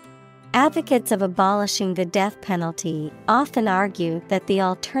 Advocates of abolishing the death penalty often argue that the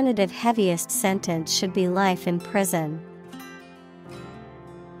alternative heaviest sentence should be life in prison.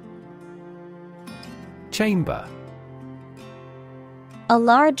 Chamber. A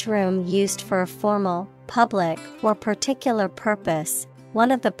large room used for a formal, public, or particular purpose,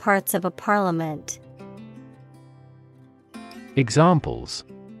 one of the parts of a parliament. Examples: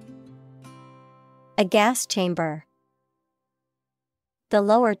 A gas chamber. the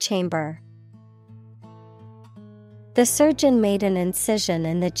lower chamber. The surgeon made an incision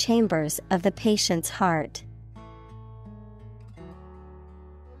in the chambers of the patient's heart.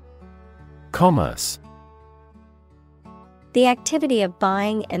 Commerce. The activity of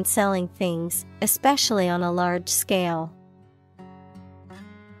buying and selling things, especially on a large scale.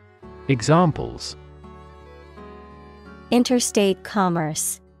 Examples: Interstate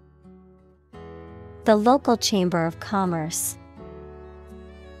commerce. The local chamber of commerce.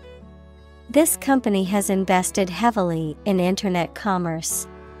 This company has invested heavily in internet commerce.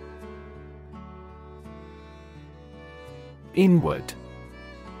 Inward.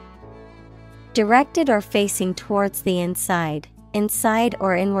 Directed or facing towards the inside, inside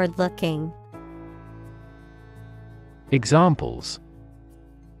or inward looking. Examples: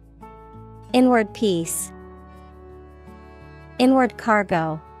 Inward peace. Inward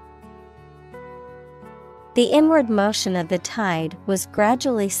cargo. The inward motion of the tide was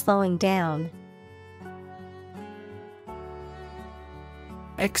gradually slowing down.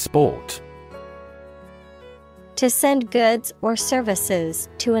 Export. To send goods or services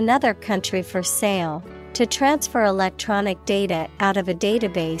to another country for sale, to transfer electronic data out of a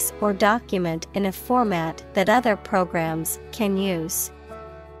database or document in a format that other programs can use.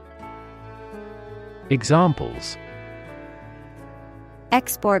 Examples: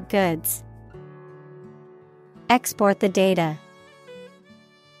 Export goods. Export the data.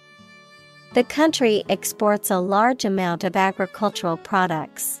 The country exports a large amount of agricultural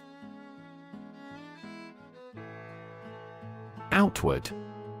products. Outward.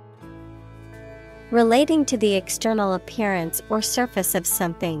 Relating to the external appearance or surface of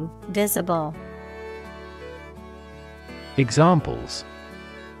something, visible. Examples: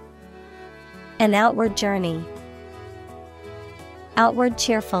 An outward journey. Outward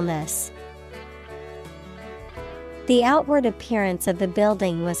cheerfulness. The outward appearance of the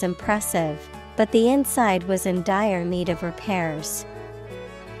building was impressive, but the inside was in dire need of repairs.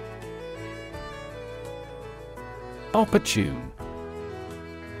 Opportune.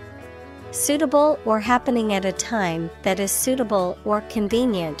 Suitable or happening at a time that is suitable or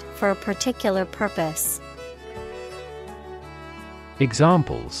convenient for a particular purpose.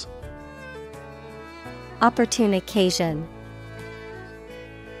 Examples: Opportune occasion.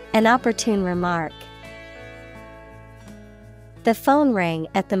 An opportune remark. The phone rang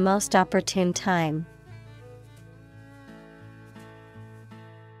at the most opportune time.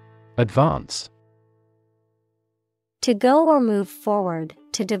 Advance. To go or move forward,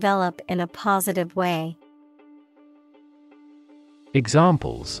 to develop in a positive way.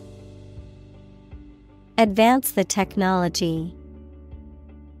 Examples: Advance the technology.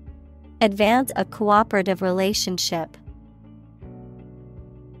 Advance a cooperative relationship.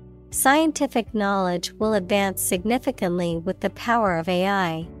 Scientific knowledge will advance significantly with the power of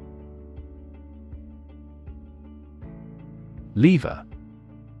AI. Lever.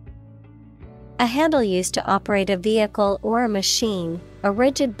 A handle used to operate a vehicle or a machine, a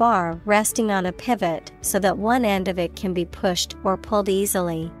rigid bar resting on a pivot so that one end of it can be pushed or pulled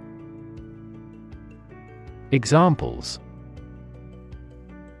easily. Examples: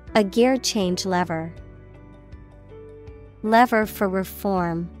 A gear change lever. Lever for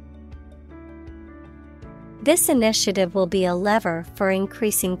reform. This initiative will be a lever for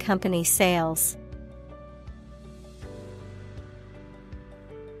increasing company sales.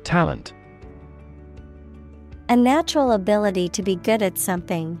 Talent. A natural ability to be good at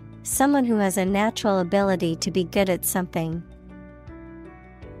something, someone who has a natural ability to be good at something.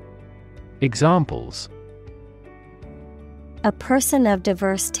 Examples: A person of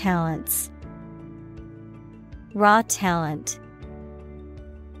diverse talents. Raw talent.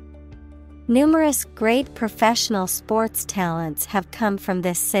 Numerous great professional sports talents have come from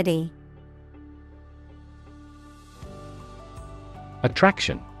this city.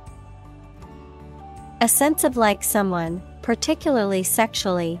 Attraction. A sense of like someone, particularly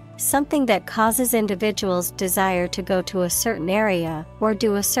sexually, something that causes individuals' desire to go to a certain area or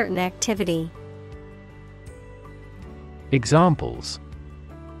do a certain activity. Examples: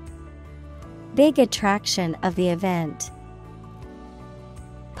 Big attraction of the event.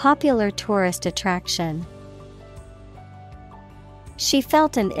 Popular tourist attraction. She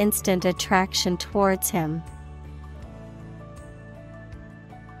felt an instant attraction towards him.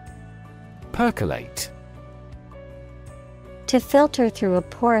 Percolate. To filter through a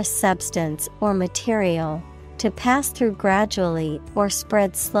porous substance or material, to pass through gradually or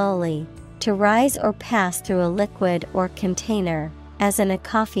spread slowly, to rise or pass through a liquid or container, as in a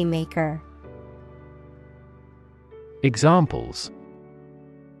coffee maker. Examples: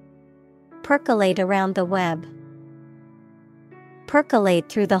 Percolate around the web. percolate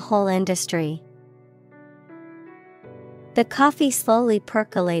through the whole industry. The coffee slowly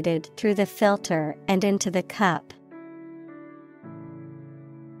percolated through the filter and into the cup.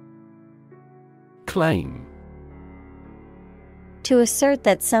 Claim. To assert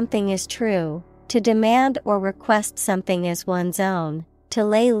that something is true, to demand or request something as one's own, to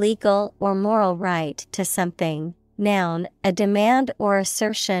lay legal or moral right to something. Noun, a demand or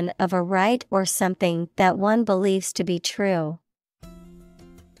assertion of a right or something that one believes to be true.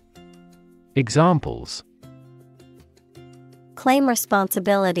 Examples: Claim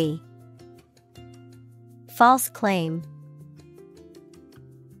responsibility. False claim.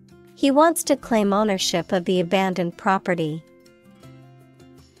 He wants to claim ownership of the abandoned property.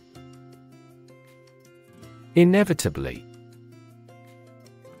 Inevitably.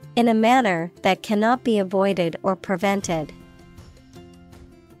 In a manner that cannot be avoided or prevented.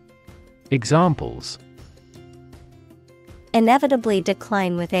 Examples: Inevitably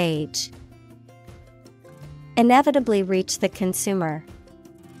decline with age. Inevitably reach the consumer.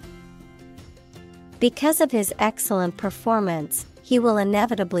 Because of his excellent performance, he will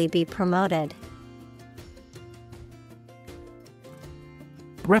inevitably be promoted.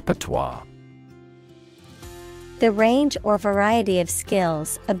 Repertoire. The range or variety of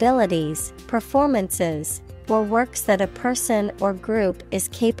skills, abilities, performances, or works that a person or group is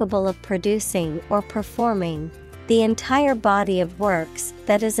capable of producing or performing. The entire body of works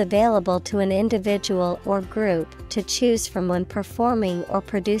that is available to an individual or group to choose from when performing or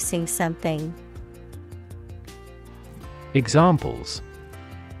producing something. Examples: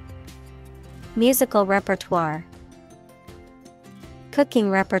 Musical repertoire. Cooking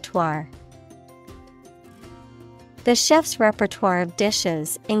repertoire. The chef's repertoire of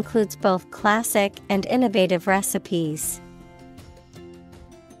dishes includes both classic and innovative recipes.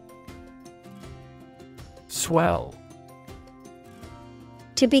 Swell.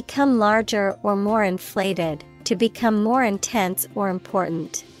 To become larger or more inflated, to become more intense or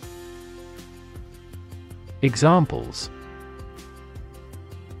important. Examples: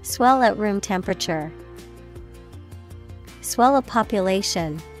 Swell at room temperature. Swell a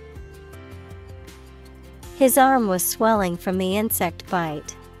population. His arm was swelling from the insect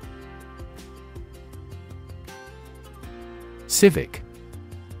bite. Civic.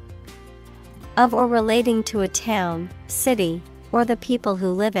 Of or relating to a town, city, or the people who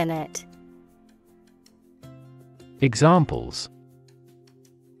live in it. Examples: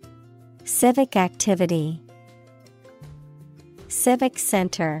 Civic activity. Civic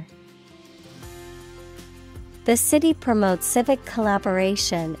center. The city promotes civic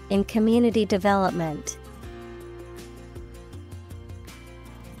collaboration in community development.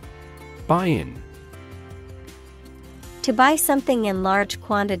 Buy-in. To buy something in large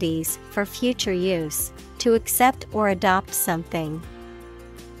quantities for future use, to accept or adopt something.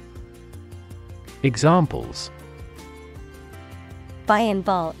 Examples: Buy in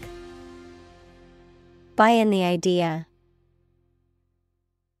bulk. Buy in the idea.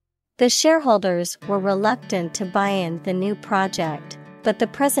 The shareholders were reluctant to buy in the new project, but the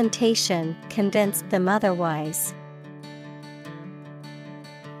presentation convinced them otherwise.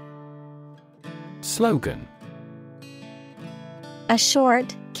 Slogan. A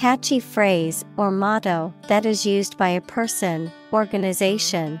short, catchy phrase or motto that is used by a person,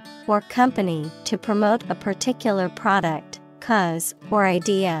 organization, or company to promote a particular product, cause, or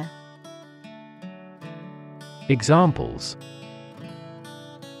idea. Examples: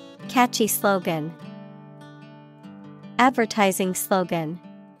 Catchy slogan. Advertising slogan.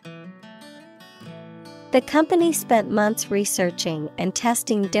 The company spent months researching and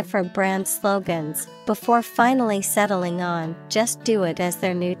testing different brand slogans before finally settling on "Just Do It" as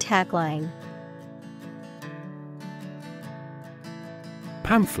their new tagline.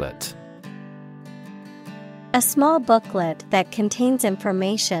 Pamphlet. A small booklet that contains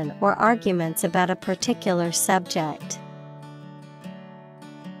information or arguments about a particular subject.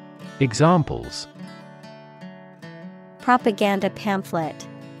 Examples: Propaganda pamphlet.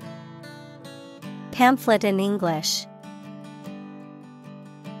 Pamphlet in English.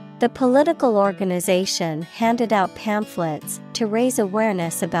 The political organization handed out pamphlets to raise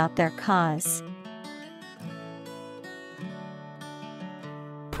awareness about their cause.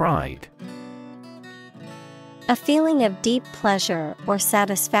 Pride. A feeling of deep pleasure or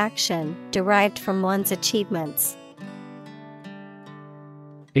satisfaction derived from one's achievements.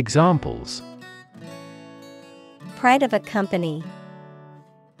 Examples: Pride of a company.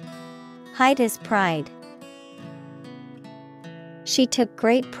 Hide his pride. She took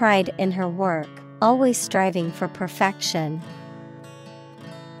great pride in her work, always striving for perfection.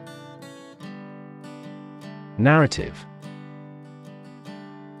 Narrative.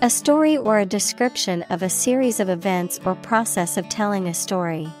 A story or a description of a series of events or process of telling a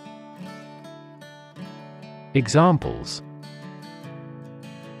story. Examples: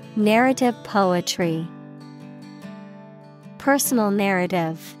 Narrative poetry. Personal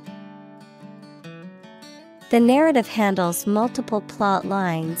narrative. The narrative handles multiple plot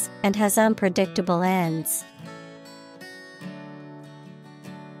lines and has unpredictable ends.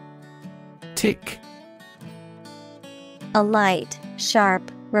 Tick. A light,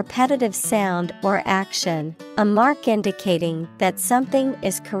 sharp, repetitive sound or action, a mark indicating that something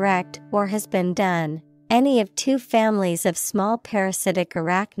is correct or has been done. Any of two families of small parasitic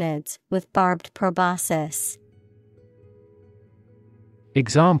arachnids with barbed proboscis.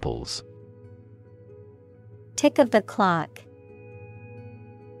 Examples: Tick of the clock.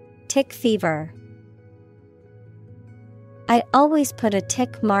 Tick fever. I always put a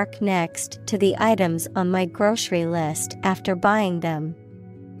tick mark next to the items on my grocery list after buying them.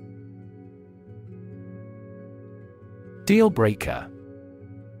 Deal breaker.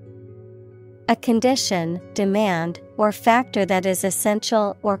 A condition, demand, or factor that is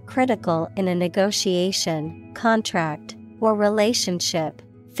essential or critical in a negotiation, contract, or relationship.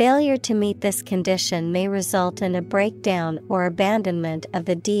 Failure to meet this condition may result in a breakdown or abandonment of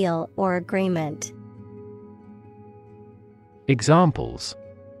the deal or agreement. Examples: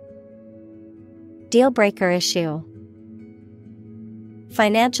 Deal breaker issue.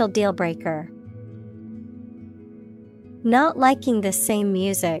 Financial deal breaker. Not liking the same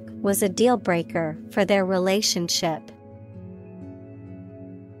music was a deal breaker for their relationship.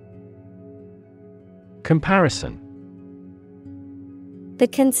 Comparison. The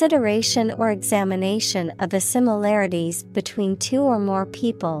consideration or examination of the similarities between two or more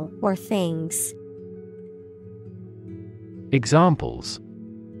people or things. Examples: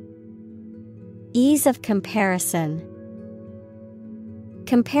 Ease of comparison.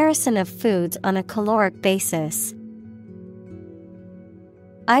 Comparison of foods on a caloric basis.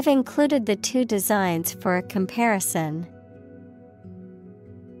 I've included the two designs for a comparison.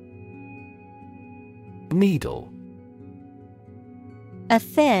 Needle. A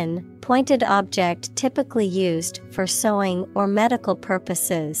thin, pointed object typically used for sewing or medical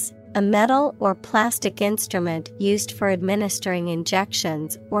purposes, a metal or plastic instrument used for administering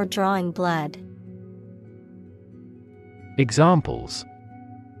injections or drawing blood. Examples: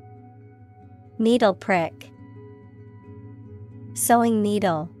 Needle prick. Sewing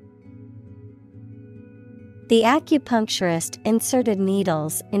needle. The acupuncturist inserted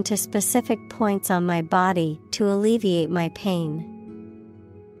needles into specific points on my body to alleviate my pain.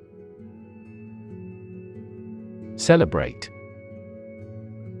 Celebrate.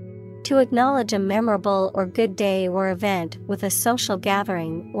 To acknowledge a memorable or good day or event with a social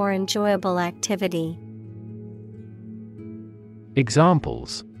gathering or enjoyable activity.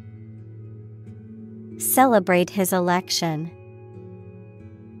 Examples: Celebrate his election.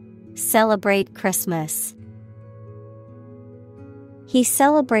 Celebrate Christmas. He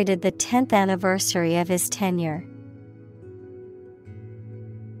celebrated the 10th anniversary of his tenure.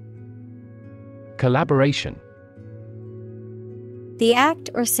 Collaboration. The act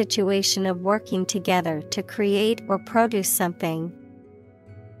or situation of working together to create or produce something.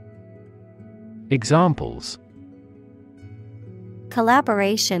 Examples: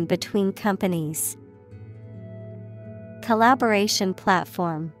 Collaboration between companies. Collaboration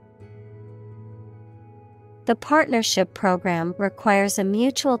platform. The partnership program requires a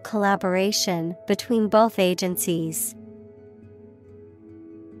mutual collaboration between both agencies.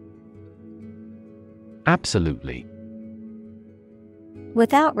 Absolutely.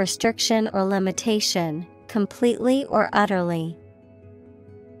 Without restriction or limitation, completely or utterly.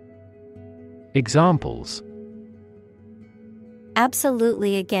 Examples: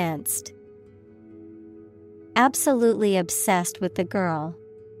 Absolutely against. Absolutely obsessed with the girl.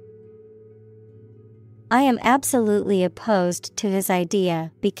 I am absolutely opposed to his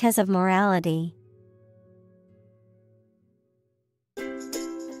idea because of morality.